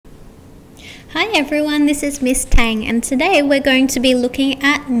Hi everyone, this is Miss Tang and today we're going to be looking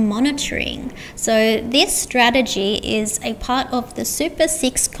at monitoring. So this strategy is a part of the Super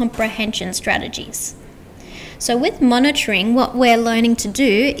 6 comprehension strategies. So with monitoring, what we're learning to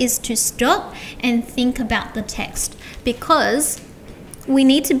do is to stop and think about the text because we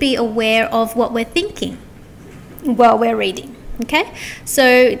need to be aware of what we're thinking while we're reading, okay?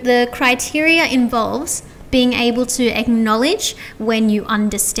 So the criteria involves being able to acknowledge when you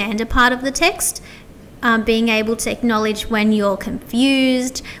understand a part of the text, being able to acknowledge when you're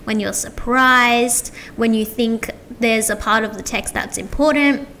confused, when you're surprised, when you think there's a part of the text that's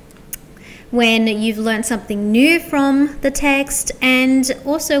important, when you've learned something new from the text, and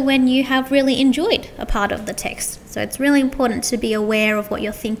also when you have really enjoyed a part of the text. So it's really important to be aware of what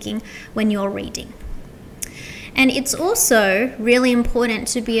you're thinking when you're reading. And it's also really important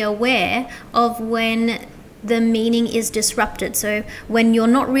to be aware of when the meaning is disrupted. So when you're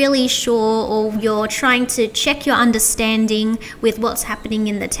not really sure or you're trying to check your understanding with what's happening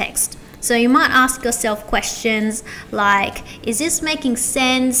in the text. So you might ask yourself questions like, is this making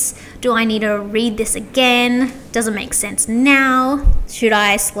sense? Do I need to read this again? Does it make sense now? Should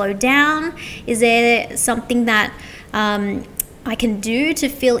I slow down? Is there something that I can do to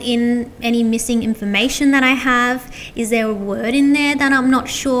fill in any missing information that I have? Is there a word in there that I'm not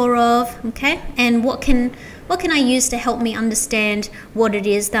sure of? Okay, and what can I use to help me understand what it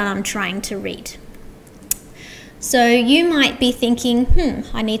is that I'm trying to read? So you might be thinking,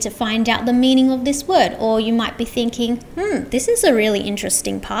 I need to find out the meaning of this word. Or you might be thinking, this is a really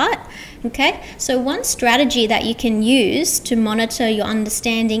interesting part. Okay, so one strategy that you can use to monitor your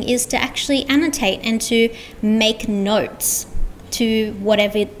understanding is to actually annotate and to make notes to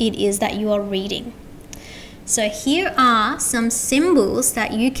whatever it is that you are reading. So here are some symbols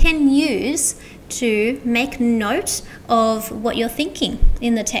that you can use to make note of what you're thinking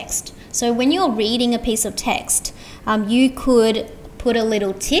in the text. So when you're reading a piece of text, you could put a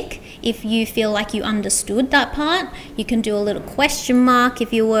little tick if you feel like you understood that part. You can do a little question mark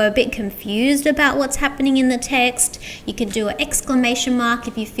if you were a bit confused about what's happening in the text. You can do an exclamation mark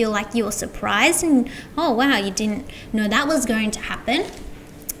if you feel like you were surprised and, oh wow, you didn't know that was going to happen.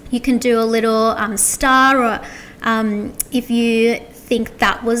 You can do a little star, or if you think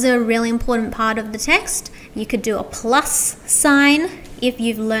that was a really important part of the text, you could do a plus sign if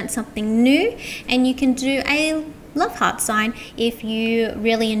you've learned something new, and you can do a love heart sign if you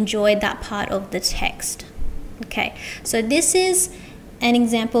really enjoyed that part of the text. Okay, so this is an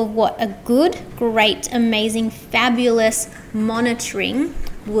example of what a good, great, amazing, fabulous monitoring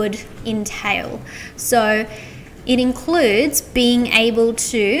would entail. So it includes being able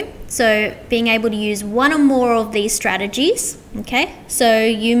to use one or more of these strategies. Okay, so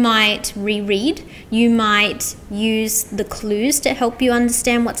you might reread, you might use the clues to help you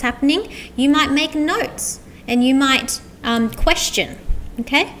understand what's happening, you might make notes, and you might question.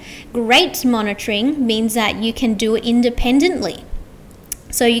 Okay, great monitoring means that you can do it independently.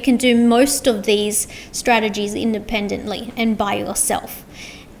 So you can do most of these strategies independently and by yourself.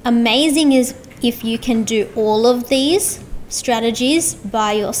 Amazing is if you can do all of these strategies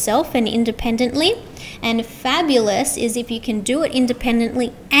by yourself and independently. And fabulous is if you can do it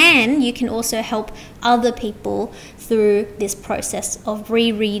independently and you can also help other people through this process of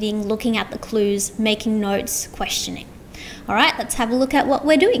rereading, looking at the clues, making notes, questioning. All right, let's have a look at what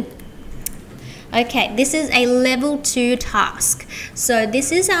we're doing. Okay, this is a level 2 task. So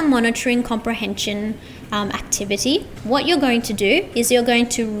this is our monitoring comprehension activity. What you're going to do is you're going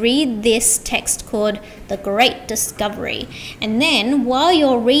to read this text called The Great Discovery. And then while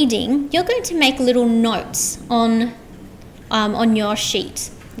you're reading, you're going to make little notes on your sheet.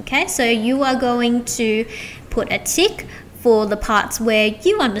 Okay, so you are going to put a tick for the parts where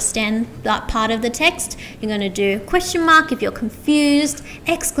you understand that part of the text. You're going to do question mark if you're confused,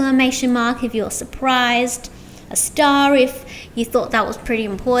 exclamation mark if you're surprised, a star if you thought that was pretty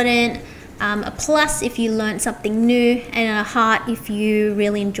important, a plus if you learned something new, and a heart if you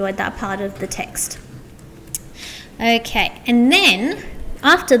really enjoyed that part of the text. Okay, and then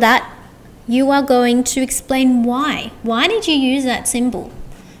after that, you are going to explain why. Why did you use that symbol?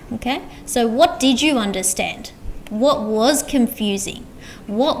 Okay, so what did you understand? What was confusing?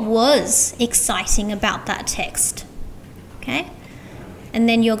 What was exciting about that text? Okay, and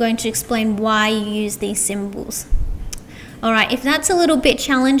then you're going to explain why you use these symbols. All right, if that's a little bit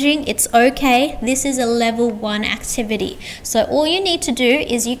challenging, it's okay. This is a level 1 activity. So all you need to do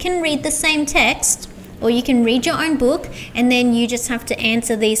is you can read the same text or you can read your own book and then you just have to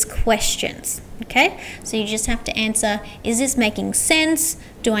answer these questions. Okay, so you just have to answer, is this making sense?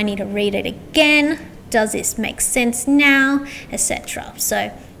 Do I need to read it again? Does this make sense now? Etc.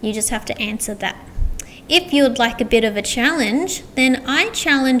 So You just have to answer that. If you would like a bit of a challenge, then I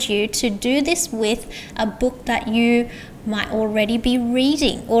challenge you to do this with a book that you might already be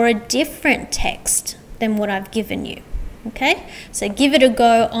reading or a different text than what I've given you. Okay, so give it a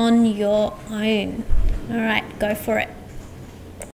go on your own. All right, go for it.